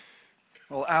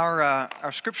Well,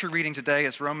 our scripture reading today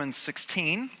is Romans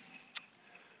 16,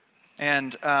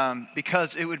 and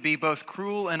because it would be both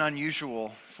cruel and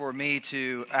unusual for me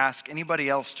to ask anybody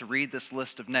else to read this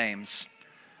list of names,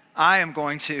 I am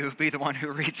going to be the one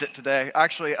who reads it today. I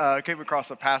actually came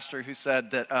across a pastor who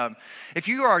said that if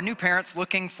you are new parents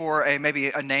looking for maybe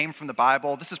a name from the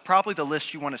Bible, this is probably the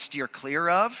list you want to steer clear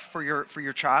of for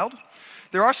your child.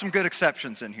 There are some good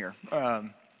exceptions in here.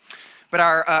 But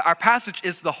our passage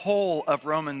is the whole of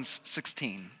Romans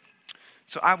 16.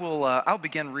 So I'll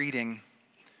begin reading.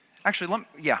 Actually,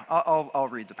 I'll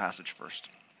read the passage first.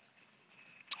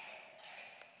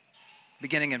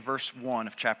 Beginning in verse 1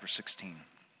 of chapter 16.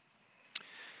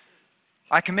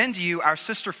 I commend to you our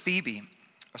sister Phoebe,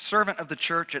 a servant of the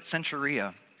church at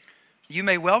Cenchrea. You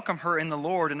may welcome her in the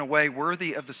Lord in a way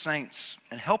worthy of the saints,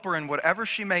 and help her in whatever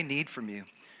she may need from you,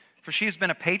 for she has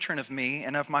been a patron of me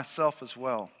and of myself as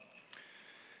well.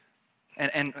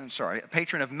 A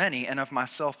patron of many and of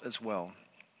myself as well.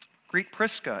 Greet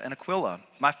Prisca and Aquila,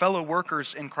 my fellow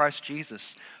workers in Christ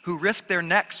Jesus, who risked their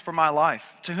necks for my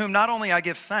life, to whom not only I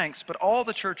give thanks, but all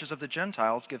the churches of the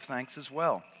Gentiles give thanks as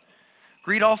well.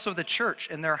 Greet also the church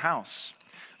in their house.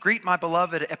 Greet my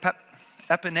beloved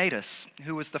Epaenetus,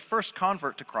 who was the first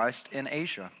convert to Christ in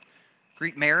Asia.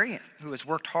 Greet Mary, who has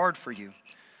worked hard for you.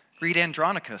 Greet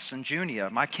Andronicus and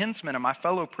Junia, my kinsmen and my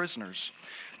fellow prisoners.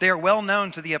 They are well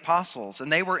known to the apostles,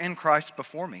 and they were in Christ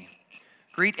before me.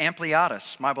 Greet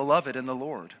Ampliatus, my beloved in the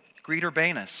Lord. Greet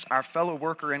Urbanus, our fellow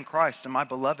worker in Christ, and my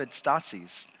beloved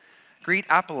Stasis. Greet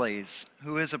Apelles,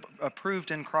 who is approved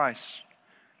in Christ.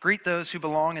 Greet those who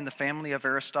belong in the family of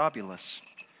Aristobulus.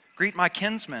 Greet my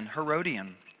kinsman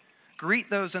Herodion.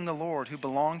 Greet those in the Lord who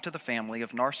belong to the family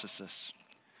of Narcissus.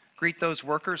 Greet those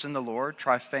workers in the Lord,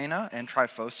 Tryphena and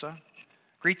Tryphosa.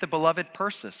 Greet the beloved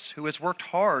Persis, who has worked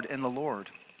hard in the Lord.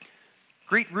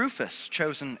 Greet Rufus,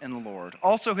 chosen in the Lord,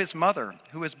 also his mother,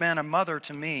 who has been a mother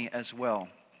to me as well.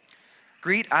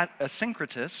 Greet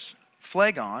Asyncritus,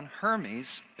 Phlegon,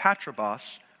 Hermes,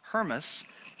 Patrobas, Hermas,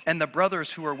 and the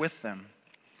brothers who are with them.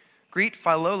 Greet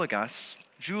Philologus,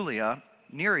 Julia,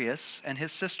 Nereus, and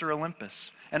his sister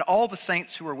Olympus, and all the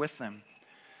saints who are with them.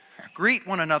 Greet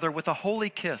one another with a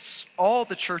holy kiss. All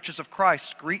the churches of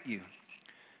Christ greet you.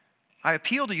 I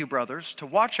appeal to you, brothers, to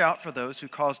watch out for those who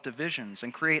cause divisions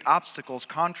and create obstacles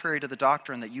contrary to the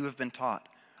doctrine that you have been taught.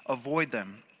 Avoid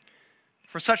them.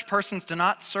 For such persons do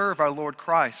not serve our Lord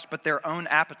Christ, but their own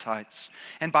appetites,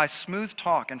 and by smooth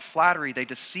talk and flattery they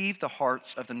deceive the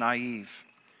hearts of the naive.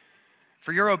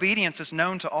 For your obedience is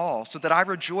known to all, so that I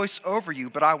rejoice over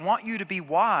you, but I want you to be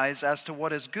wise as to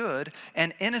what is good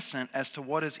and innocent as to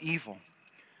what is evil.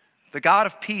 The God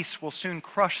of peace will soon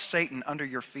crush Satan under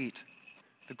your feet.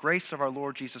 The grace of our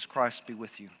Lord Jesus Christ be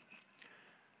with you.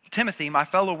 Timothy, my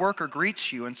fellow worker,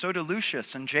 greets you, and so do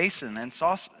Lucius and Jason and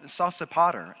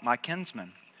Sosipater, my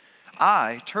kinsmen.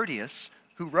 I, Tertius,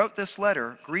 who wrote this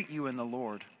letter, greet you in the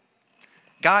Lord.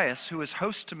 Gaius, who is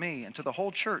host to me and to the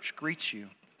whole church, greets you.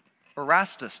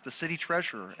 Erastus, the city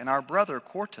treasurer, and our brother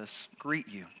Quartus greet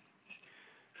you.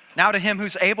 Now to him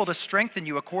who's able to strengthen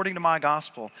you according to my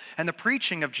gospel and the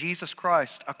preaching of Jesus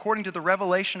Christ, according to the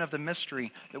revelation of the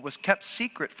mystery that was kept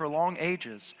secret for long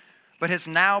ages, but has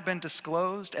now been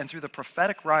disclosed and through the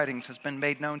prophetic writings has been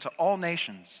made known to all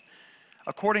nations,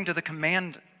 according to the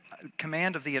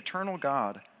command of the eternal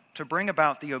God, to bring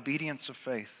about the obedience of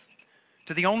faith.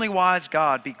 To the only wise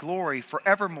God be glory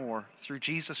forevermore through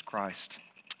Jesus Christ.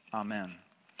 Amen.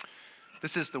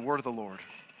 This is the word of the Lord.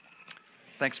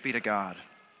 Thanks be to God.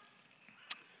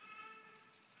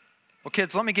 Well,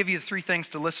 kids, let me give you 3 things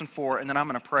to listen for, and then I'm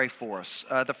going to pray for us.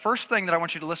 The first thing that I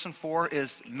want you to listen for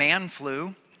is man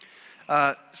flu.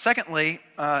 Secondly,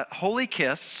 holy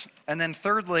kiss. And then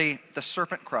thirdly, the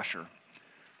serpent crusher.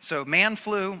 So man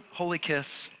flu, holy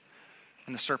kiss,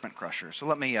 and the serpent crusher. So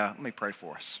let me pray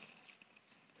for us.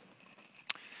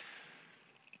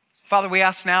 Father, we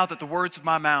ask now that the words of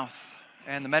my mouth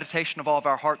and the meditation of all of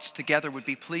our hearts together would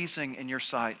be pleasing in your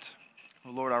sight, O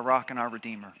Lord, our rock and our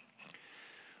redeemer.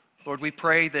 Lord, we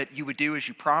pray that you would do as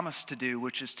you promised to do,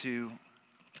 which is to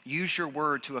use your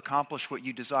word to accomplish what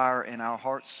you desire in our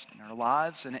hearts, in our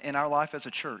lives, and in our life as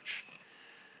a church.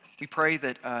 We pray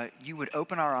that you would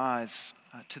open our eyes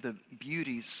to the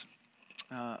beauties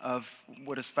of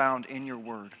what is found in your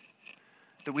word,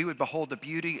 that we would behold the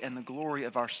beauty and the glory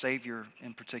of our Savior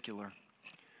in particular,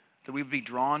 that we would be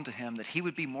drawn to him, that he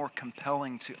would be more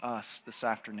compelling to us this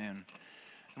afternoon,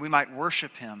 and we might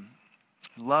worship him,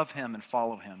 love him, and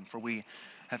follow him, for we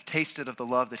have tasted of the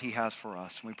love that he has for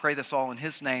us. And we pray this all in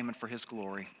his name and for his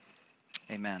glory.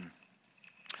 Amen.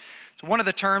 So one of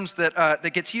the terms that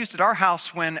gets used at our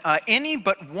house when any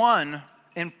but one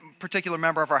in particular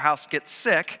member of our house gets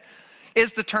sick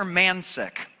is the term man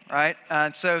sick, right?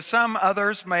 So some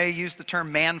others may use the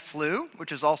term man flu,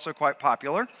 which is also quite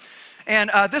popular.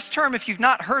 And this term, if you've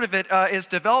not heard of it, is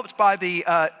developed by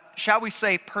the, shall we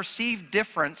say, perceived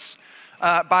difference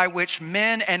by which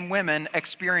men and women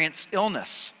experience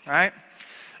illness, right?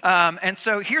 And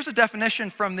so here's a definition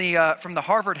from the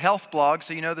Harvard Health blog,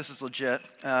 so you know this is legit.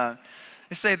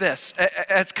 They say this: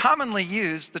 as commonly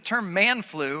used, the term man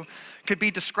flu could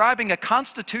be describing a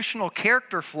constitutional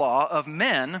character flaw of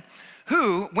men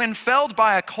who, when felled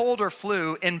by a cold or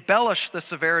flu, embellish the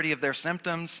severity of their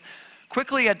symptoms,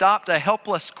 quickly adopt a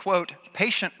helpless, quote,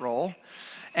 patient role,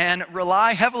 and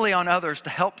rely heavily on others to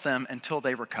help them until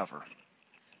they recover.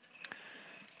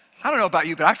 I don't know about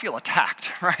you, but I feel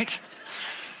attacked, right?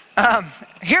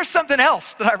 Here's something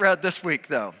else that I read this week,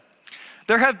 though.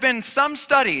 There have been some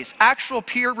studies, actual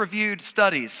peer-reviewed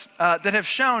studies, that have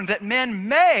shown that men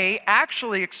may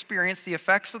actually experience the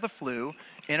effects of the flu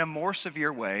in a more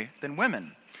severe way than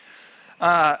women.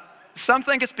 Some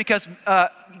think it's because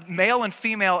male and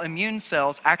female immune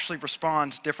cells actually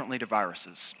respond differently to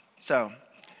viruses. So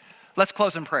let's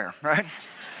close in prayer, right?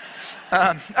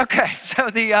 Okay, so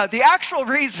the actual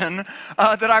reason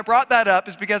that I brought that up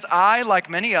is because I, like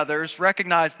many others,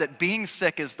 recognize that being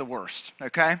sick is the worst,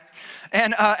 okay?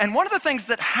 And one of the things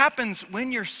that happens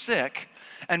when you're sick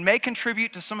and may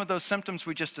contribute to some of those symptoms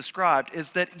we just described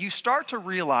is that you start to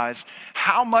realize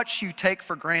how much you take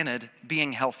for granted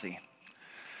being healthy.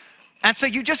 And so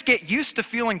you just get used to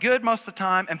feeling good most of the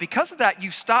time, and because of that,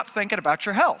 you stop thinking about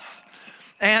your health.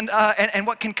 And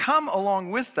what can come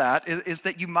along with that is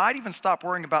that you might even stop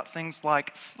worrying about things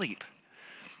like sleep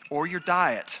or your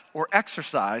diet or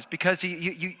exercise, because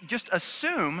you just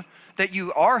assume that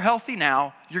you are healthy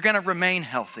now, you're gonna remain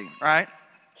healthy, right?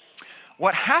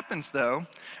 What happens, though,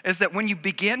 is that when you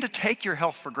begin to take your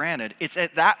health for granted, it's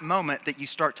at that moment that you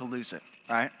start to lose it,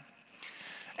 right?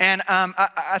 And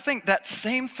I think that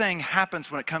same thing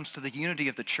happens when it comes to the unity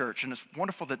of the church. And it's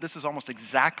wonderful that this is almost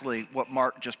exactly what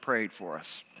Mark just prayed for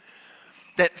us.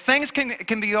 That things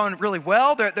can be going really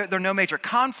well. There are no major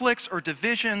conflicts or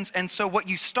divisions. And so what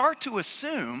you start to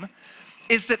assume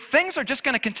is that things are just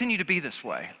going to continue to be this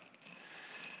way.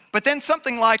 But then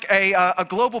something like a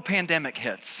global pandemic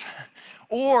hits,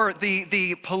 or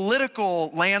the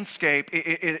political landscape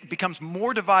it becomes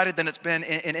more divided than it's been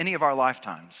in any of our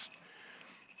lifetimes.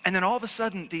 And then all of a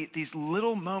sudden, these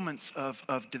little moments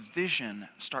of division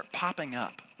start popping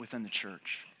up within the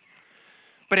church.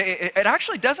 But it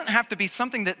actually doesn't have to be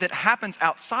something that happens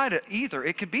outside it either.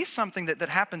 It could be something that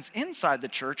happens inside the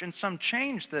church and some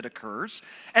change that occurs,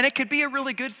 and it could be a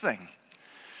really good thing.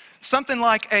 Something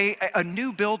like a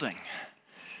new building,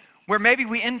 where maybe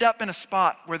we end up in a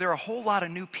spot where there are a whole lot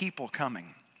of new people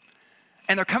coming.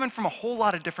 And they're coming from a whole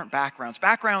lot of different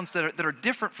backgrounds that are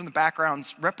different from the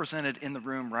backgrounds represented in the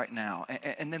room right now.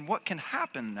 And then what can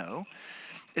happen, though,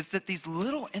 is that these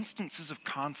little instances of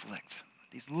conflict,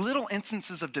 these little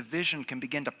instances of division can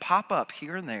begin to pop up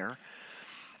here and there.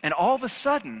 And all of a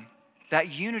sudden,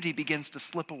 that unity begins to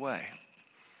slip away.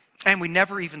 And we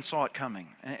never even saw it coming.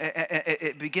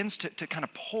 It begins to kind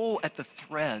of pull at the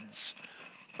threads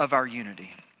of our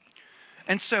unity.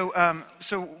 And so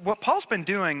what Paul's been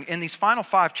doing in these final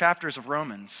 5 chapters of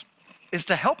Romans is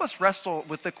to help us wrestle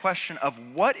with the question of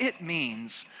what it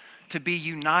means to be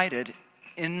united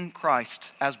in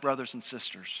Christ as brothers and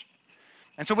sisters.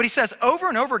 And so what he says over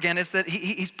and over again is that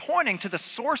he's pointing to the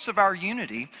source of our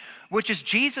unity, which is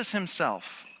Jesus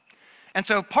himself. And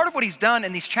so part of what he's done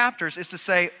in these chapters is to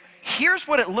say, here's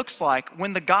what it looks like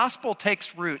when the gospel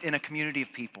takes root in a community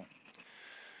of people.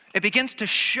 It begins to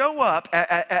show up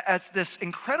as this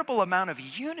incredible amount of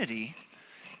unity,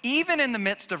 even in the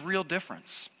midst of real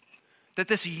difference. That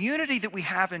this unity that we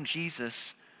have in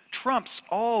Jesus trumps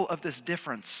all of this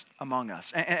difference among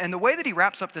us. And the way that he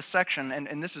wraps up this section,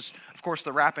 and this is, of course,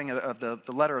 the wrapping of the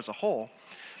letter as a whole,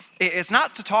 it's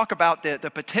not to talk about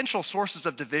the potential sources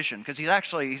of division, because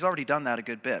he's already done that a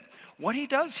good bit. What he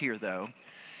does here, though,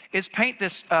 is paint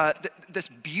this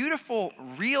beautiful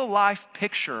real-life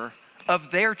picture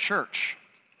of their church,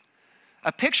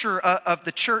 a picture of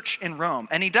the church in Rome.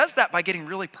 And he does that by getting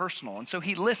really personal. And so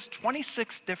he lists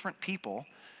 26 different people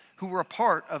who were a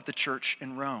part of the church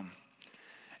in Rome.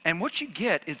 And what you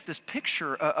get is this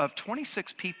picture of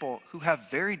 26 people who have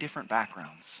very different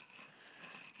backgrounds.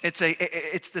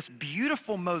 It's this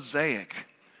beautiful mosaic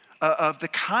of the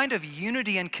kind of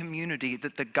unity and community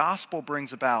that the gospel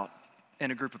brings about in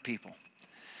a group of people.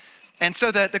 And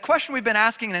so the question we've been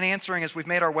asking and answering as we've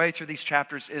made our way through these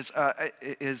chapters is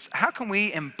how can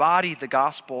we embody the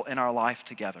gospel in our life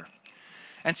together?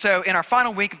 And so in our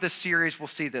final week of this series, we'll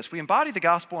see this. We embody the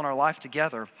gospel in our life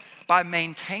together by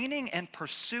maintaining and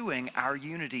pursuing our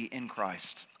unity in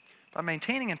Christ. By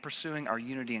maintaining and pursuing our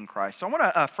unity in Christ. So I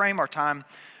want to frame our time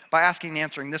by asking and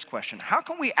answering this question. How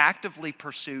can we actively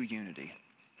pursue unity?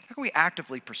 How can we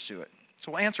actively pursue it?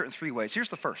 So we'll answer it in three ways. Here's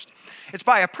the first. It's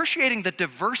by appreciating the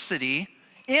diversity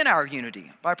in our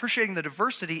unity, by appreciating the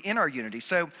diversity in our unity.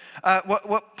 So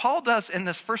what Paul does in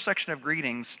this first section of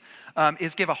greetings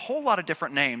is give a whole lot of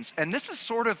different names. And this is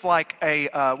sort of like a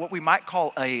what we might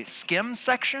call a skim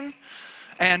section.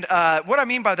 And what I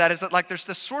mean by that is that like there's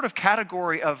this sort of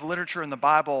category of literature in the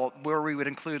Bible where we would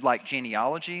include like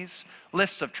genealogies,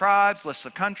 lists of tribes, lists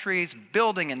of countries,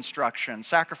 building instructions,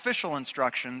 sacrificial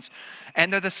instructions.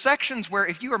 And they're the sections where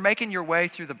if you are making your way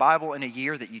through the Bible in a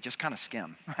year that you just kind of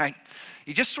skim, right?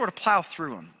 You just sort of plow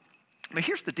through them. But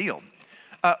here's the deal.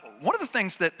 One of the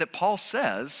things that Paul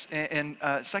says in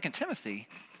 2 Timothy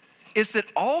is that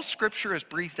all Scripture is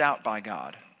breathed out by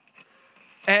God.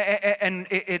 And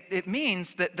it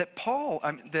means that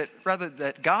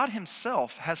that God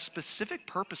himself has specific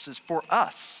purposes for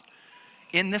us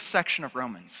in this section of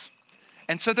Romans.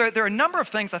 And so there are a number of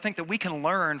things I think that we can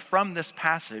learn from this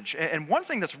passage. And one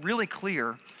thing that's really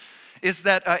clear is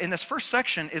that in this first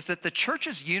section is that the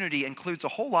church's unity includes a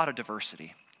whole lot of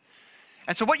diversity.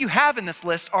 And so what you have in this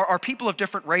list are people of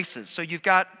different races. So you've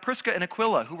got Prisca and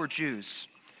Aquila, who were Jews.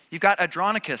 You've got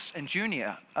Andronicus and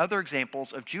Junia, other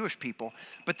examples of Jewish people.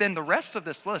 But then the rest of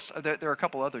this list, there are a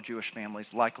couple other Jewish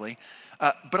families likely,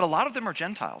 but a lot of them are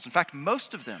Gentiles. In fact,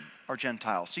 most of them are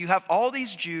Gentiles. So you have all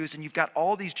these Jews and you've got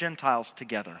all these Gentiles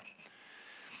together.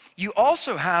 You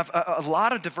also have a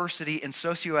lot of diversity in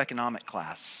socioeconomic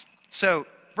class. So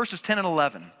verses 10 and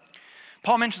 11,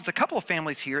 Paul mentions a couple of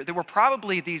families here that were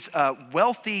probably these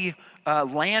wealthy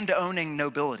land-owning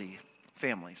nobility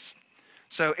families.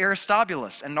 So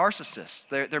Aristobulus and Narcissus,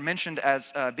 they're mentioned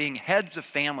as being heads of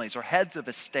families or heads of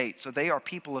estates, so they are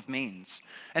people of means.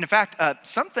 And in fact,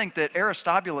 some think that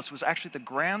Aristobulus was actually the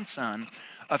grandson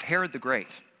of Herod the Great.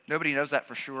 Nobody knows that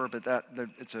for sure, but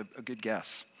it's a good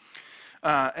guess.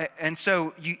 And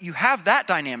so you have that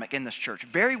dynamic in this church,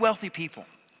 very wealthy people.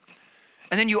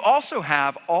 And then you also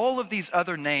have all of these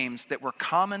other names that were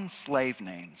common slave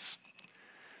names.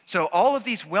 So all of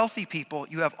these wealthy people,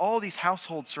 you have all these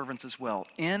household servants as well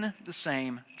in the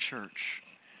same church.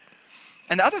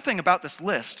 And the other thing about this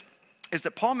list is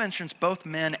that Paul mentions both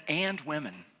men and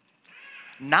women.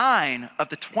 9 of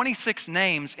the 26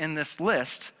 names in this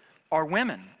list are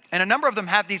women. And a number of them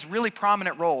have these really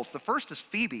prominent roles. The first is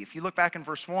Phoebe. If you look back in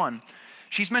verse 1,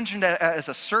 she's mentioned as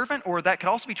a servant, or that could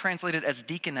also be translated as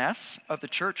deaconess of the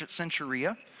church at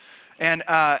Cenchrea. And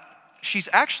she's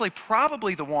actually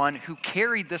probably the one who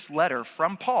carried this letter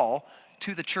from Paul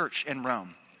to the church in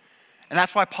Rome. And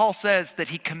that's why Paul says that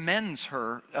he commends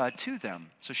her to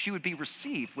them. So she would be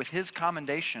received with his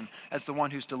commendation as the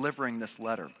one who's delivering this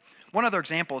letter. One other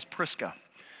example is Prisca.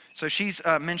 So she's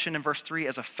mentioned in verse 3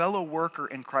 as a fellow worker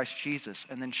in Christ Jesus.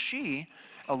 And then she,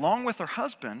 along with her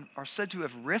husband, are said to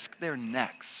have risked their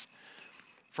necks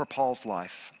for Paul's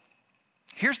life.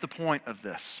 Here's the point of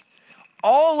this.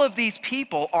 All of these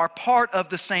people are part of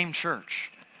the same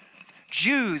church.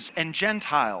 Jews and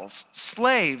Gentiles,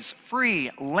 slaves,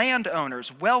 free,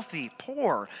 landowners, wealthy,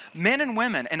 poor, men and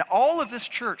women, and all of this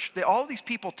church, all of these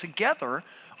people together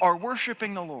are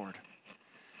worshiping the Lord.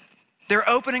 They're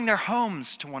opening their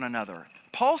homes to one another.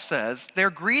 Paul says they're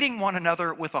greeting one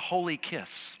another with a holy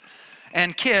kiss.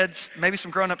 And kids, maybe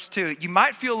some grown-ups too, you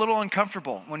might feel a little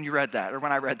uncomfortable when you read that, or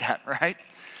when I read that, right?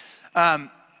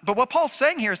 But what Paul's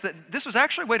saying here is that this was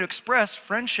actually a way to express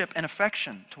friendship and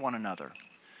affection to one another.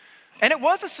 And it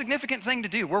was a significant thing to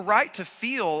do. We're right to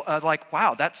feel like,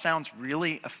 wow, that sounds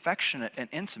really affectionate and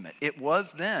intimate. It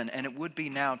was then, and it would be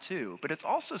now too. But it's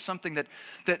also something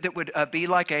that would be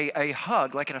like a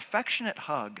hug, like an affectionate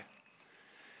hug.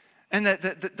 And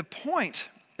the point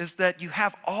is that you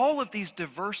have all of these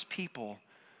diverse people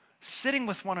sitting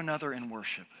with one another in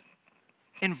worship,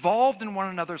 involved in one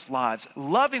another's lives,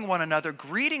 loving one another,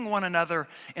 greeting one another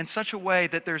in such a way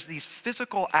that there's these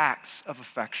physical acts of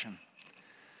affection.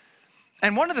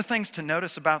 And one of the things to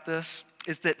notice about this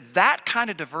is that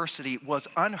kind of diversity was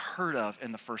unheard of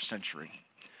in the first century.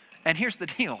 And here's the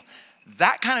deal.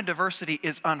 That kind of diversity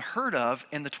is unheard of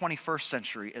in the 21st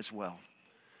century as well.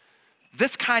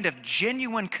 This kind of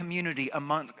genuine community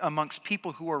amongst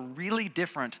people who are really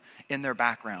different in their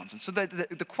backgrounds. And so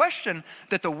the question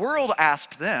that the world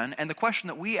asked then, and the question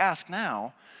that we ask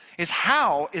now, is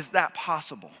how is that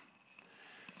possible?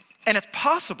 And it's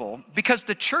possible because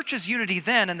the church's unity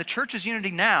then and the church's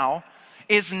unity now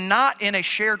is not in a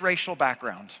shared racial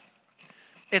background.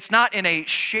 It's not in a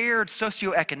shared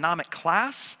socioeconomic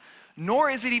class, nor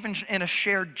is it even in a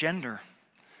shared gender.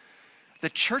 The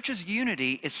church's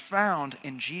unity is found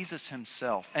in Jesus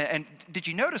himself. And did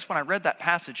you notice when I read that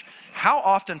passage how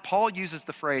often Paul uses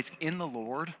the phrase in the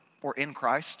Lord or in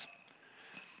Christ?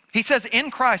 He says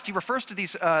in Christ. He refers to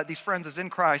these friends as in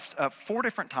Christ 4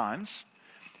 different times.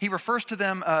 He refers to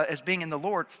them as being in the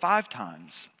Lord 5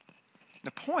 times.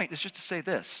 The point is just to say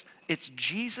this: it's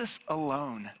Jesus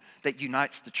alone that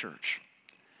unites the church.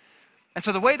 And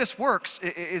so the way this works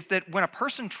is that when a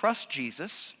person trusts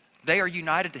Jesus, they are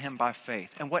united to him by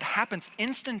faith. And what happens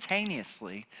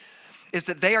instantaneously is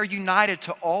that they are united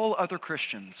to all other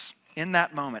Christians in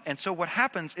that moment. And so what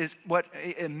happens is, what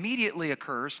immediately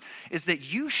occurs is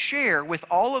that you share with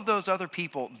all of those other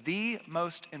people the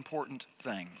most important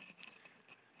thing.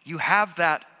 You have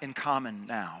that in common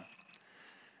now.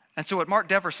 And so what Mark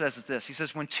Dever says is this. He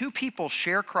says, when 2 people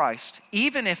share Christ,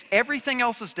 even if everything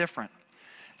else is different,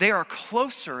 they are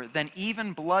closer than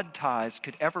even blood ties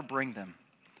could ever bring them.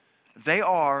 They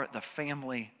are the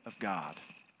family of God.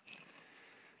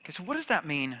 Okay, so what does that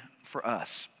mean for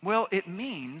us? Well, it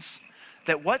means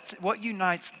that what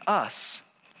unites us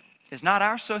is not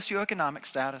our socioeconomic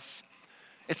status.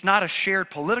 It's not a shared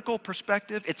political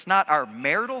perspective. It's not our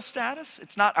marital status.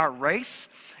 It's not our race.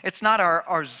 It's not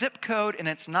our zip code, and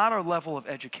it's not our level of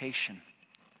education.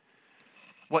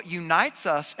 What unites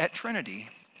us at Trinity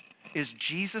is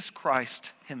Jesus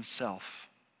Christ himself.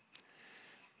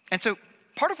 And so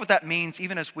part of what that means,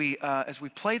 even as we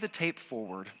play the tape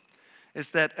forward, is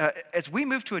that as we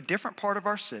move to a different part of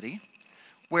our city,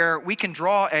 where we can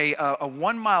draw a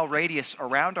 1-mile radius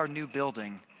around our new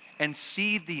building and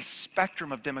see the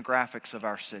spectrum of demographics of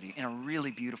our city in a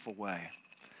really beautiful way.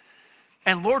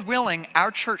 And Lord willing, our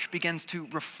church begins to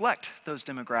reflect those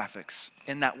demographics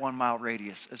in that 1-mile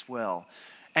radius as well.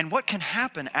 And what can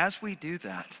happen as we do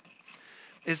that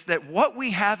is that what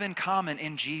we have in common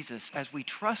in Jesus, as we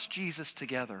trust Jesus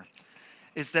together,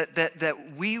 is that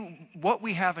what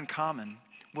we have in common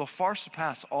will far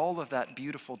surpass all of that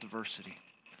beautiful diversity.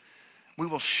 We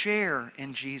will share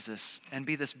in Jesus and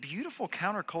be this beautiful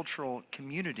countercultural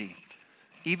community,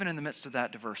 even in the midst of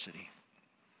that diversity.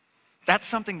 That's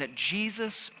something that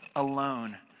Jesus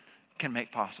alone can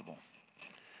make possible.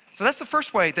 So that's the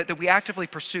first way that we actively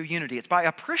pursue unity. It's by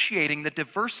appreciating the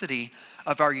diversity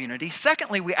of our unity.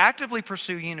 Secondly, we actively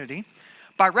pursue unity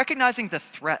by recognizing the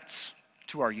threats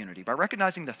to our unity, by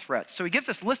recognizing the threats. So he gives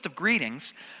this list of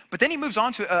greetings, but then he moves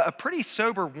on to a pretty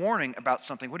sober warning about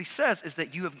something. What he says is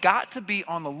that you have got to be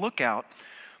on the lookout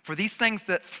for these things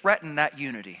that threaten that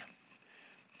unity.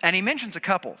 And he mentions a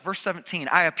couple. Verse 17,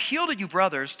 I appeal to you,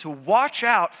 brothers, to watch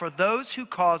out for those who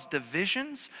cause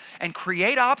divisions and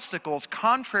create obstacles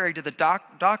contrary to the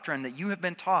doctrine that you have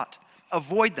been taught.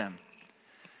 Avoid them.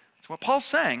 So what Paul's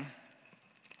saying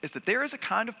is that there is a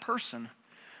kind of person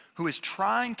who is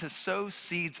trying to sow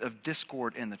seeds of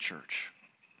discord in the church.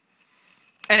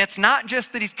 And it's not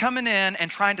just that he's coming in and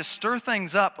trying to stir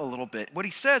things up a little bit. What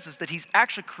he says is that he's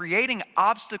actually creating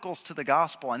obstacles to the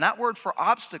gospel. And that word for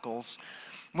obstacles,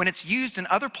 when it's used in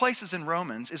other places in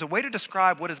Romans, is a way to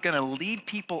describe what is going to lead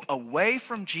people away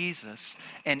from Jesus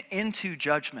and into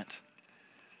judgment.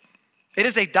 It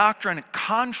is a doctrine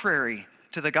contrary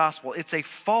to the gospel. It's a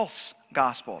false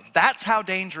gospel. That's how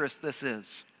dangerous this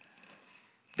is.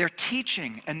 They're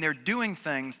teaching and they're doing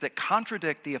things that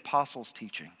contradict the apostles'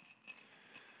 teaching.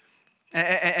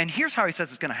 And here's how he says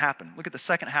it's going to happen. Look at the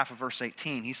second half of verse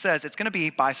 18. He says it's going to be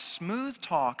by smooth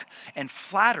talk and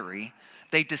flattery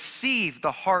they deceive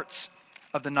the hearts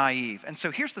of the naive. And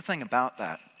so here's the thing about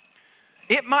that.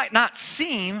 It might not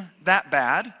seem that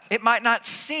bad. It might not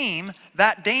seem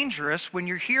that dangerous when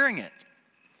you're hearing it.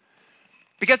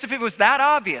 Because if it was that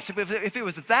obvious, if it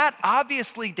was that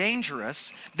obviously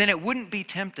dangerous, then it wouldn't be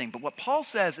tempting. But what Paul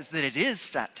says is that it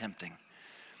is that tempting.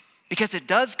 Because it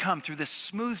does come through this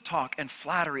smooth talk and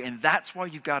flattery, and that's why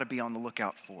you've got to be on the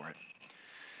lookout for it.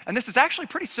 And this is actually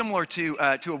pretty similar to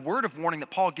a word of warning that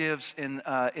Paul gives in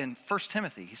 1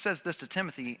 Timothy. He says this to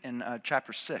Timothy in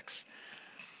chapter 6.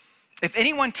 If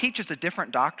anyone teaches a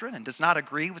different doctrine and does not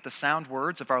agree with the sound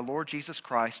words of our Lord Jesus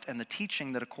Christ and the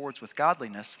teaching that accords with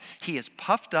godliness, he is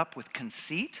puffed up with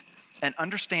conceit and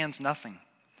understands nothing.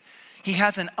 He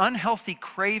has an unhealthy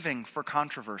craving for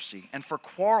controversy and for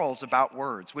quarrels about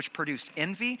words, which produce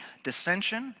envy,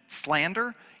 dissension,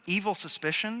 slander, evil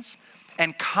suspicions,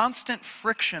 and constant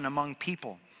friction among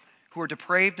people who are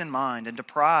depraved in mind and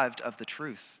deprived of the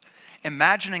truth,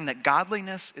 imagining that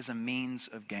godliness is a means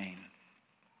of gain.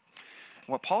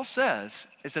 What Paul says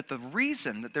is that the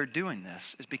reason that they're doing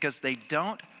this is because they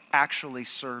don't actually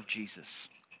serve Jesus.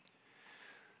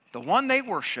 The one they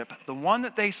worship, the one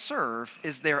that they serve,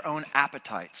 is their own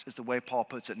appetites, is the way Paul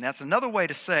puts it. And that's another way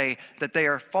to say that they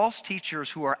are false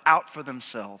teachers who are out for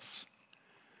themselves.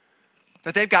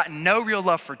 That they've got no real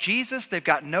love for Jesus, they've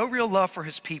got no real love for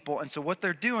his people, and so what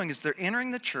they're doing is they're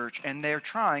entering the church and they're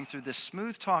trying through this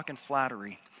smooth talk and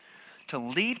flattery to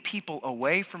lead people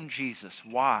away from Jesus.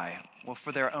 Why? Well,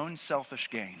 for their own selfish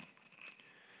gain.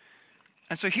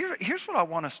 And so here's what I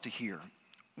want us to hear.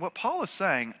 What Paul is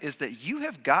saying is that you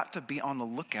have got to be on the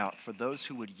lookout for those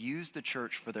who would use the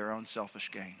church for their own selfish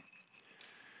gain.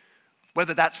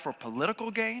 Whether that's for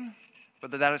political gain,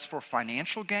 whether that is for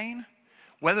financial gain,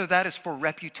 whether that is for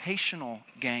reputational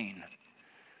gain.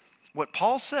 What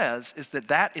Paul says is that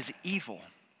that is evil.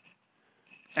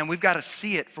 And we've got to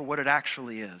see it for what it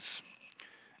actually is.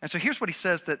 And so here's what he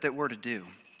says that we're to do.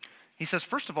 He says,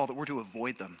 first of all, that we're to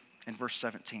avoid them. In verse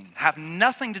 17, have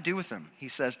nothing to do with them. He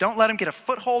says, don't let them get a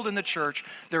foothold in the church.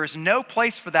 There is no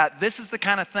place for that. This is the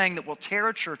kind of thing that will tear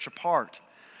a church apart.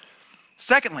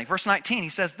 Secondly, verse 19, he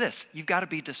says this, you've got to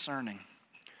be discerning.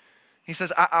 He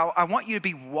says, I want you to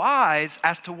be wise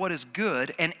as to what is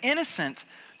good and innocent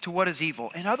to what is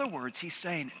evil. In other words, he's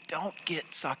saying, don't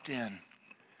get sucked in.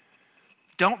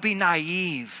 Don't be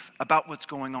naive about what's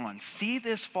going on. See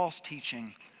this false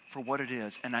teaching for what it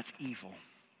is, and that's evil.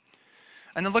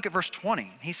 And then look at verse 20.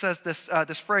 He says this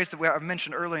phrase that I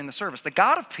mentioned earlier in the service. The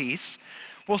God of peace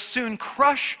will soon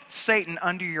crush Satan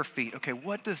under your feet. Okay,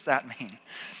 what does that mean?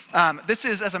 This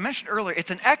is, as I mentioned earlier,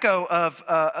 it's an echo of,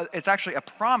 it's actually a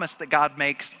promise that God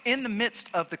makes in the midst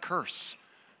of the curse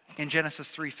in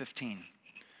Genesis 3:15.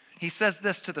 He says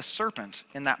this to the serpent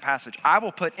in that passage. I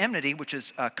will put enmity, which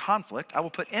is conflict. I will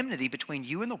put enmity between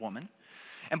you and the woman,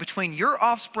 and between your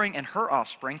offspring and her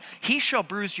offspring. He shall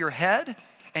bruise your head,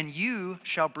 and you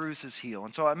shall bruise his heel.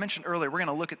 And so I mentioned earlier, we're going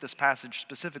to look at this passage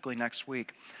specifically next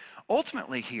week.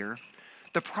 Ultimately here,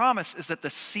 the promise is that the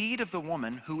seed of the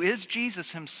woman, who is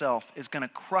Jesus himself, is going to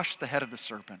crush the head of the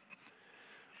serpent.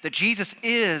 That Jesus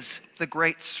is the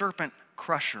great serpent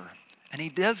crusher. And he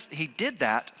did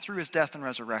that through his death and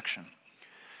resurrection.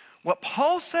 What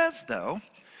Paul says, though,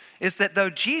 is that though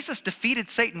Jesus defeated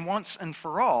Satan once and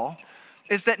for all,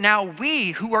 is that now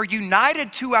we who are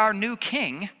united to our new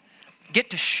king get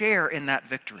to share in that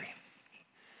victory.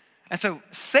 And so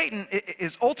Satan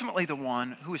is ultimately the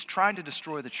one who is trying to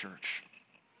destroy the church.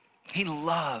 He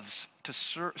loves to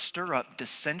stir up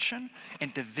dissension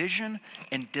and division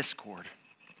and discord.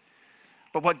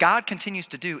 But what God continues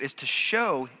to do is to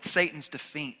show Satan's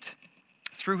defeat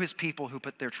through his people who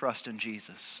put their trust in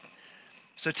Jesus.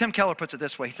 So Tim Keller puts it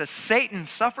this way. He says, Satan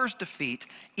suffers defeat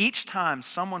each time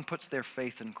someone puts their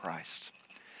faith in Christ.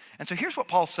 And so here's what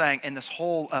Paul's saying in this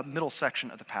whole middle section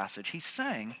of the passage. He's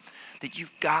saying that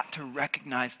you've got to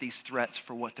recognize these threats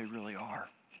for what they really are.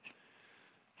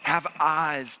 Have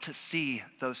eyes to see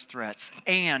those threats,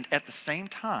 and at the same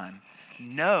time,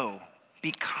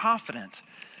 be confident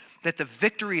that the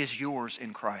victory is yours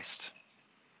in Christ.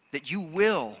 That you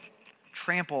will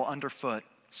trample underfoot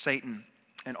Satan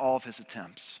and all of his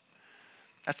attempts.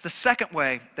 That's the second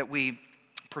way that we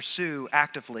pursue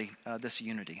actively this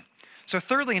unity. So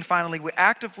thirdly and finally, we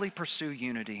actively pursue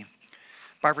unity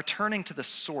by returning to the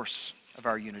source of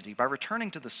our unity, by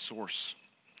returning to the source.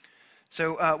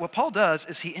 So what Paul does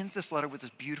is he ends this letter with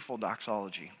this beautiful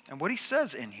doxology. And what he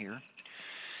says in here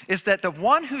is that the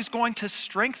one who's going to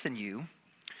strengthen you,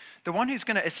 the one who's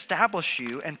going to establish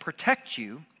you and protect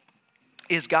you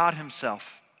is God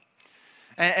himself.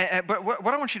 But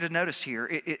what I want you to notice here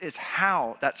is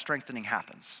how that strengthening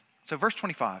happens. So verse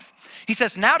 25, he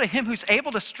says, now to him who's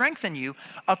able to strengthen you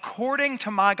according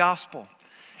to my gospel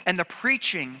and the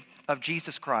preaching of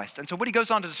Jesus Christ. And so what he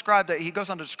goes on to describe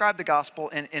the gospel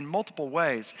in multiple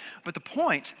ways. But the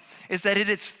point is that it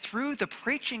is through the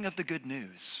preaching of the good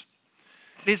news.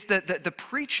 It is the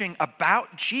preaching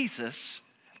about Jesus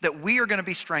that we are going to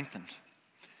be strengthened.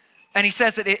 And he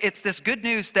says that it's this good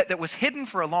news that was hidden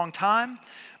for a long time,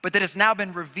 but that has now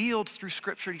been revealed through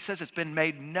Scripture. He says it's been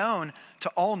made known to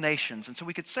all nations. And so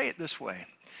we could say it this way.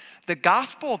 The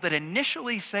gospel that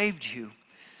initially saved you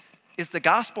is the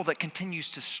gospel that continues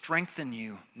to strengthen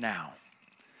you now.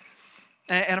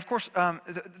 And of course,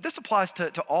 this applies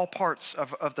to all parts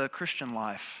of the Christian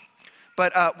life.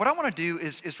 But what I want to do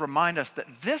is remind us that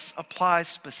this applies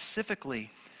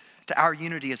specifically to our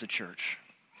unity as a church.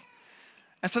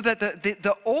 And so that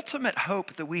the ultimate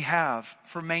hope that we have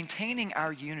for maintaining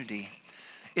our unity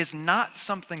is not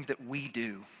something that we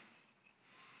do.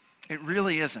 It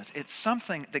really isn't. It's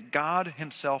something that God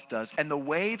himself does. And the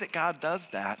way that God does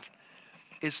that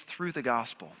is through the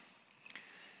gospel.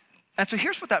 And so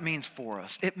here's what that means for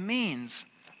us. It means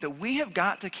that we have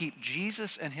got to keep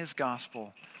Jesus and his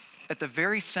gospel at the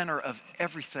very center of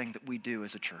everything that we do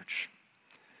as a church.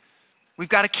 We've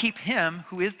got to keep him,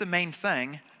 who is the main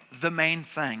thing, the main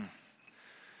thing.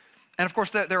 And of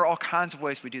course, there are all kinds of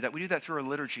ways we do that. We do that through our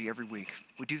liturgy every week.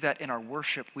 We do that in our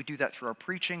worship. We do that through our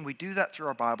preaching. We do that through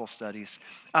our Bible studies.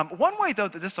 One way, though,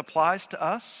 that this applies to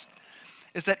us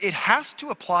is that it has to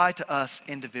apply to us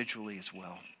individually as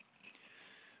well.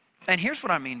 And here's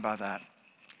what I mean by that.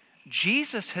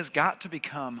 Jesus has got to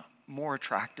become more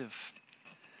attractive.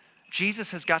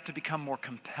 Jesus has got to become more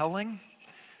compelling.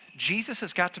 Jesus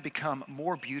has got to become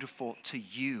more beautiful to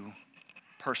you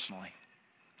personally.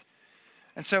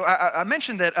 And so I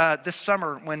mentioned that this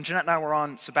summer when Jeanette and I were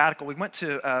on sabbatical, we went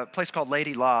to a place called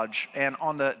Lady Lodge. And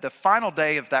on the final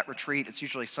day of that retreat, it's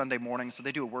usually Sunday morning, so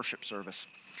they do a worship service.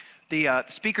 The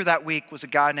speaker that week was a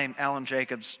guy named Alan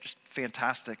Jacobs, just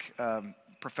fantastic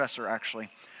professor actually.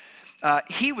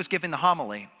 He was giving the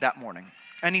homily that morning.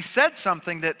 And he said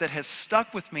something that has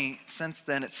stuck with me since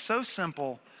then. It's so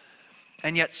simple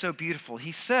and yet so beautiful.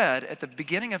 He said at the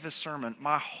beginning of his sermon,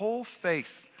 "My whole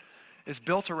faith is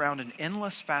built around an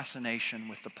endless fascination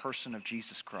with the person of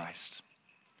Jesus Christ."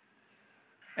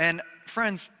 And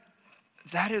friends,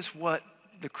 that is what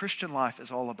the Christian life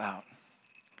is all about.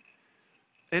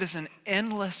 It is an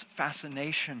endless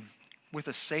fascination with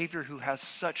a Savior who has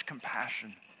such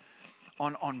compassion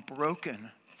on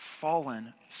broken,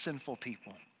 fallen, sinful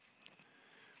people.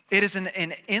 It is an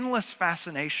endless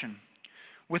fascination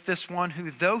with this one who,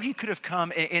 though he could have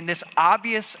come in this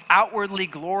obvious, outwardly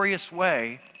glorious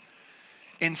way,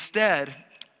 instead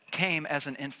came as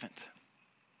an infant.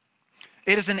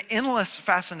 It is an endless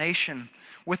fascination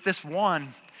with this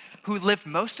one who lived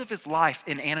most of his life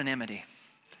in anonymity,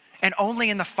 and only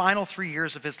in the final 3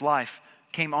 years of his life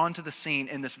came onto the scene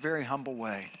in this very humble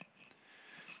way.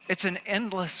 It's an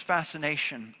endless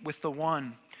fascination with the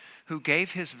one who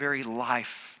gave his very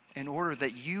life in order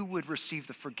that you would receive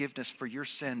the forgiveness for your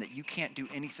sin that you can't do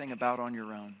anything about on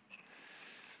your own.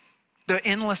 The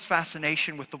endless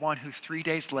fascination with the one who 3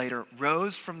 days later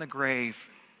rose from the grave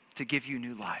to give you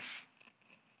new life.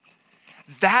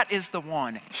 That is the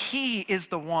one. He is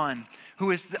the one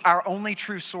who is our only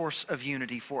true source of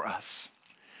unity for us.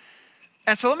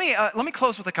 And so let me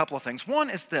close with a couple of things. One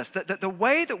is this, that the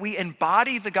way that we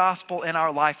embody the gospel in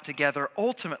our life together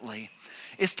ultimately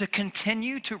is to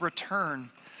continue to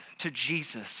return to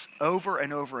Jesus over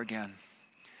and over again.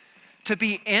 To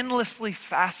be endlessly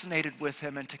fascinated with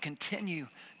him and to continue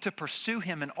to pursue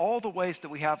him in all the ways that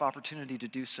we have opportunity to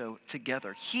do so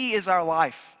together. He is our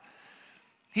life.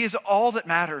 He is all that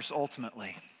matters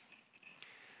ultimately.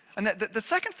 And the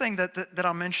second thing that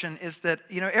I'll mention is that,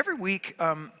 every week,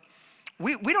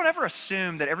 we don't ever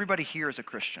assume that everybody here is a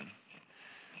Christian.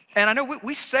 And I know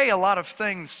we say a lot of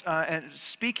things and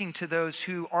speaking to those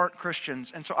who aren't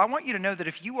Christians. And so I want you to know that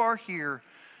if you are here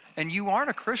and you aren't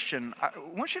a Christian, I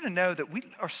want you to know that we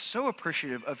are so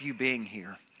appreciative of you being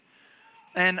here.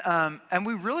 And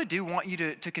we really do want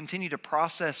you to continue to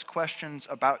process questions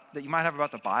that you might have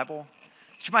about the Bible,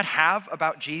 that you might have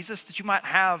about Jesus, that you might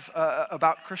have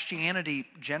about Christianity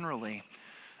generally.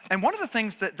 And one of the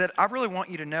things that I really want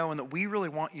you to know and that we really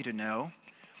want you to know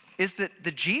is that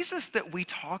the Jesus that we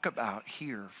talk about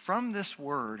here from this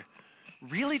word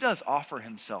really does offer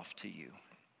himself to you.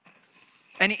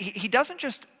 And he doesn't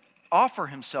just offer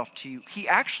himself to you, he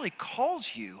actually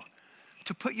calls you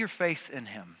to put your faith in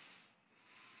him.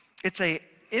 It's an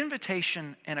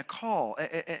invitation and a call,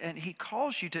 and he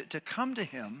calls you to come to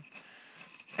him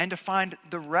and to find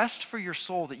the rest for your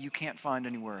soul that you can't find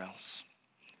anywhere else.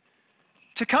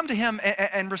 To come to him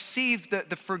and receive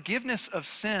the forgiveness of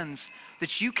sins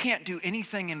that you can't do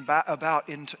anything about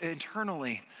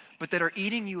internally, but that are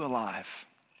eating you alive.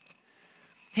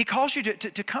 He calls you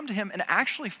to come to him and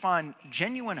actually find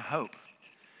genuine hope.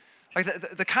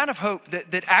 Like the kind of hope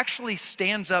that actually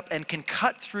stands up and can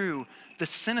cut through the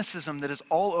cynicism that is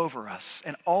all over us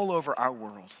and all over our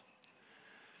world.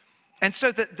 And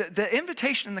so the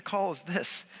invitation and the call is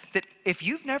this, that if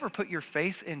you've never put your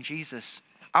faith in Jesus,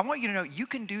 I want you to know you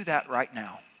can do that right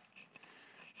now.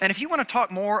 And if you want to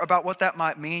talk more about what that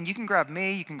might mean, you can grab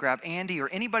me, you can grab Andy, or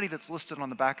anybody that's listed on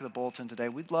the back of the bulletin today.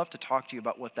 We'd love to talk to you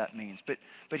about what that means.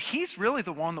 But he's really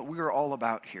the one that we are all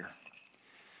about here.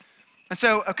 And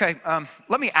so,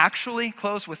 let me actually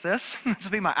close with this. This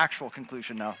will be my actual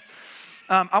conclusion now.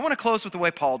 I want to close with the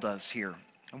way Paul does here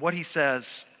and what he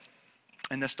says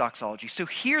in this doxology. So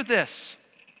hear this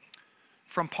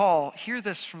from Paul, hear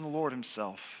this from the Lord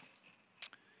himself.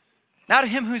 Now to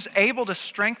him who's able to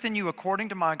strengthen you according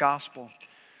to my gospel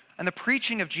and the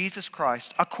preaching of Jesus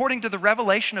Christ, according to the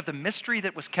revelation of the mystery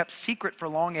that was kept secret for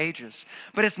long ages,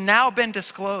 but has now been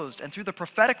disclosed, and through the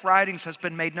prophetic writings has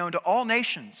been made known to all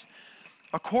nations,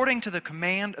 according to the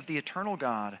command of the eternal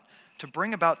God, to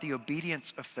bring about the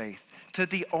obedience of faith. To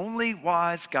the only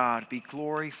wise God be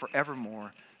glory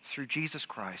forevermore through Jesus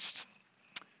Christ.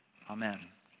 Amen.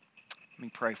 Let me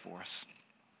pray for us.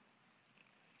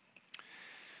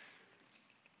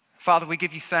 Father, we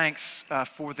give you thanks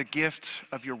for the gift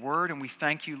of your word, and we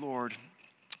thank you, Lord,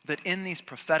 that in these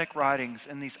prophetic writings,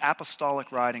 in these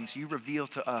apostolic writings, you reveal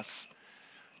to us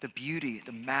the beauty,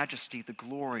 the majesty, the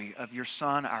glory of your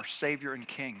Son, our Savior and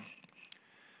King.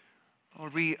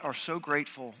 Lord, we are so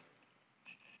grateful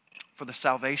for the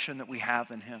salvation that we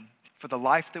have in him, for the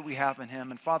life that we have in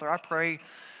him. And Father, I pray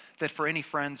that for any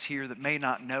friends here that may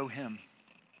not know him,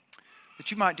 that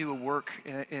you might do a work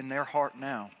in their heart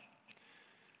now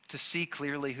to see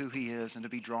clearly who he is and to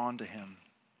be drawn to him.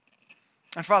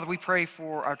 And Father, we pray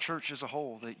for our church as a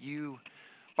whole, that you,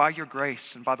 by your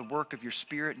grace and by the work of your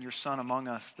Spirit and your Son among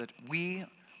us, that we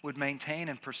would maintain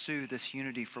and pursue this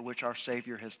unity for which our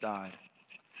Savior has died.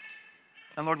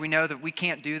 And Lord, we know that we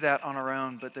can't do that on our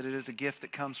own, but that it is a gift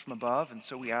that comes from above, and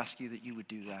so we ask you that you would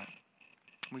do that.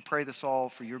 We pray this all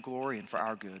for your glory and for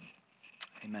our good.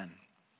 Amen.